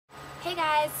Hey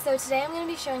guys, so today I'm going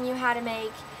to be showing you how to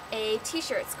make a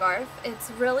t-shirt scarf.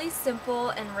 It's really simple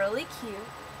and really cute.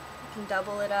 You can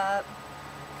double it up,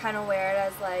 kind of wear it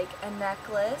as like a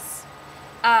necklace.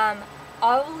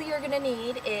 All you're going to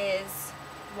need is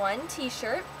one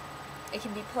t-shirt. It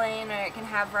can be plain or it can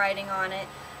have writing on it,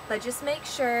 but just make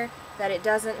sure that it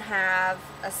doesn't have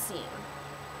a seam.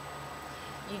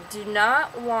 You do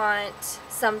not want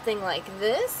something like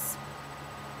this.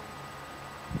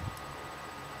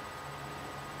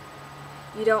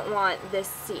 You don't want this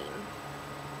seam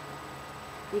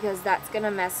because that's going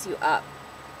to mess you up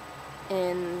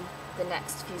in the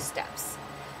next few steps.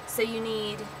 So you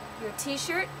need your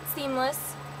t-shirt,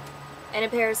 seamless, and a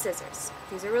pair of scissors.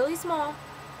 These are really small,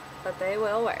 but they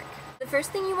will work. The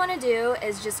first thing you want to do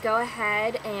is just go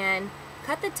ahead and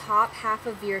cut the top half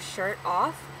of your shirt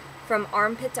off from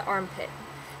armpit to armpit.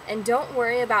 And don't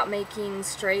worry about making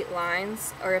straight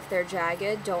lines, or if they're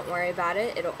jagged, don't worry about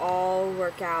it. It'll all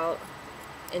work out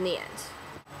in the end.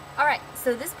 Alright,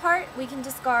 so this part we can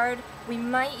discard. We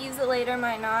might use it later,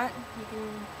 might not.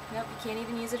 Nope, you can't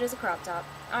even use it as a crop top.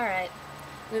 Alright,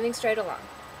 moving straight along.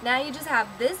 Now you just have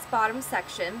this bottom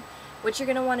section. What you're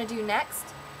going to want to do next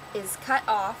is cut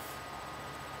off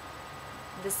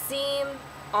the seam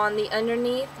on the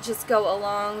underneath. Just go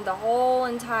along the whole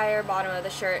entire bottom of the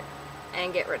shirt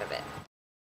and get rid of it.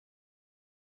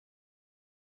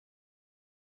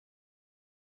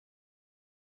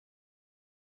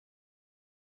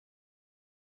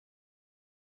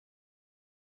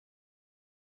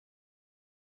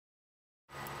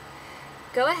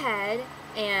 Go ahead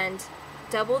and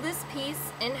double this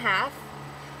piece in half,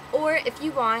 or if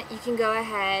you want, you can go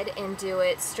ahead and do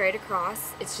it straight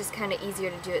across. It's just kind of easier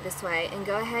to do it this way. And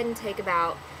go ahead and take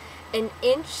about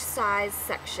 1-inch size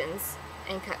sections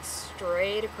and cut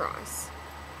straight across.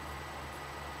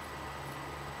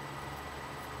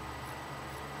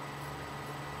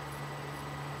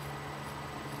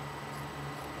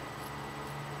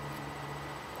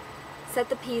 Set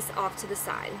the piece off to the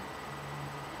side.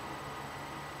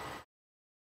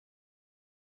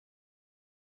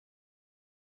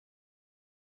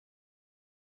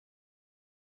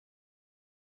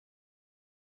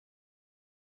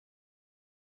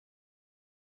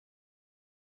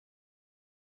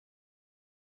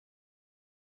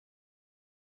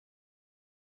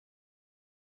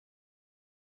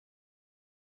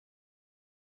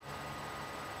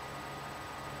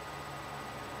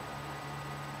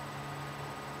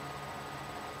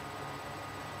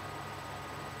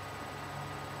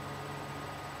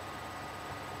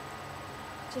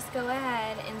 Just go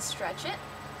ahead and stretch it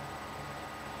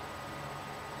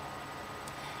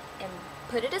and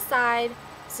put it aside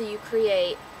so you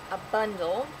create a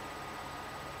bundle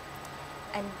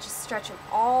and just stretch them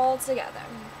all together.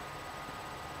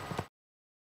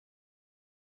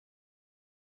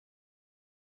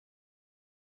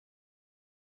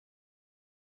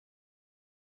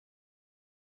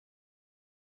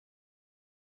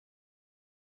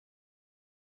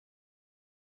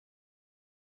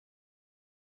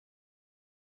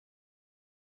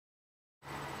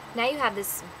 Now you have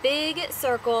this big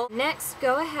circle. Next,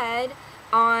 go ahead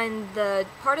on the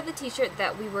part of the t-shirt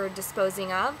that we were disposing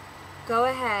of. Go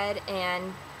ahead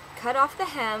and cut off the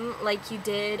hem like you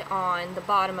did on the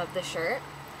bottom of the shirt.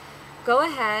 Go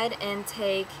ahead and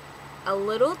take a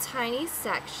little tiny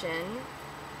section,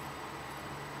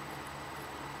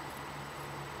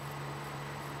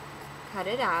 cut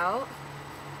it out.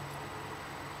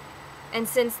 And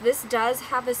since this does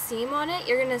have a seam on it,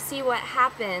 you're going to see what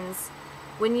happens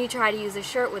when you try to use a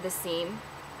shirt with a seam.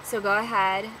 So go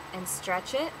ahead and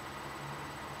stretch it.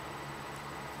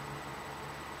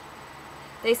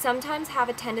 They sometimes have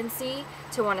a tendency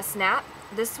to want to snap.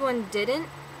 This one didn't.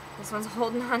 This one's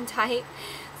holding on tight.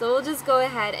 So we'll just go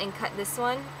ahead and cut this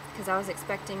one because I was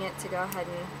expecting it to go ahead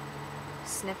and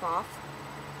snip off.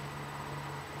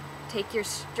 Take your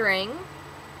string,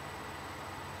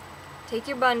 take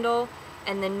your bundle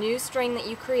and the new string that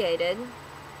you created.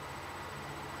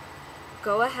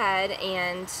 Go ahead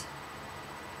and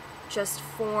just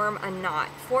form a knot.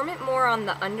 Form it more on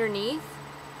the underneath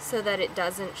so that it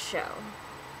doesn't show.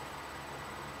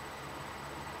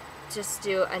 Just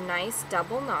do a nice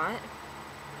double knot.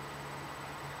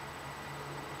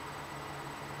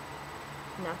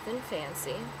 Nothing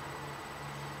fancy.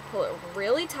 Pull it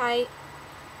really tight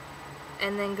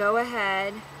and then go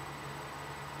ahead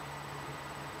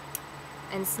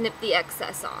and snip the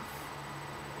excess off.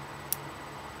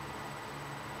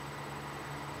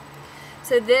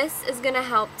 So this is going to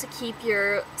help to keep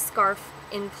your scarf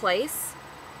in place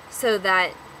so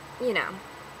that, you know,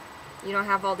 you don't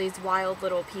have all these wild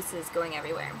little pieces going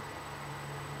everywhere.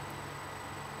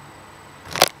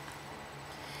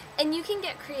 And you can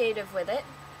get creative with it.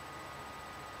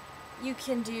 You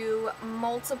can do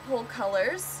multiple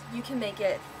colors. You can make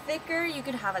it thicker. You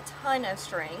can have a ton of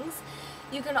strings.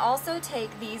 You can also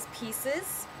take these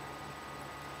pieces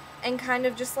and kind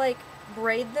of just like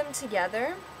braid them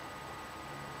together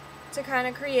to kind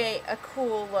of create a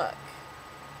cool look.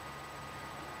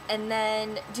 And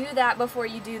then do that before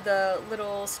you do the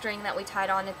little string that we tied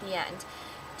on at the end.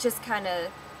 Just kind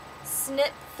of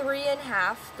snip 3 in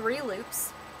half, 3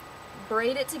 loops,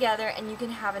 braid it together, and you can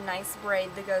have a nice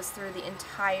braid that goes through the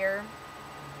entire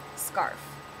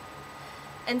scarf.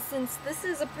 And since this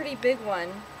is a pretty big one,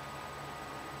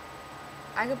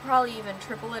 I could probably even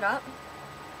triple it up.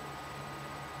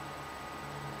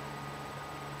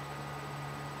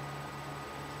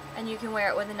 And you can wear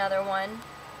it with another one.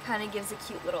 Kind of gives a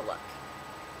cute little look.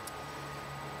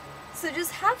 So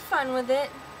just have fun with it.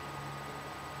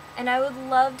 And I would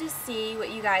love to see what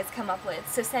you guys come up with.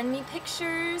 So send me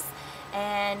pictures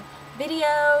and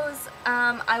videos.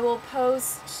 I will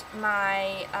post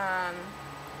my,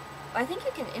 I think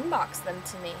you can inbox them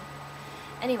to me.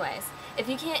 Anyways, if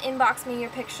you can't inbox me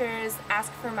your pictures,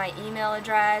 ask for my email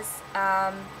address.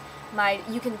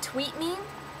 You can tweet me.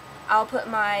 I'll put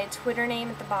my Twitter name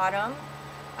at the bottom.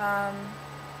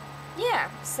 Yeah,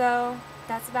 so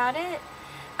that's about it.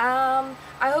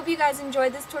 I hope you guys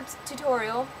enjoyed this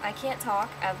tutorial. I can't talk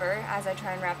ever as I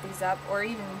try and wrap these up, or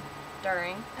even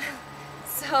during.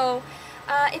 So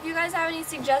if you guys have any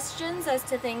suggestions as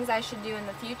to things I should do in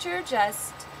the future,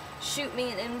 just shoot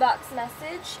me an inbox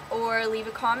message or leave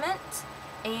a comment.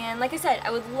 And like I said,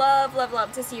 I would love, love,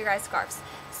 love to see your guys' scarves.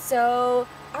 So,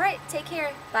 alright, take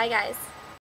care. Bye, guys.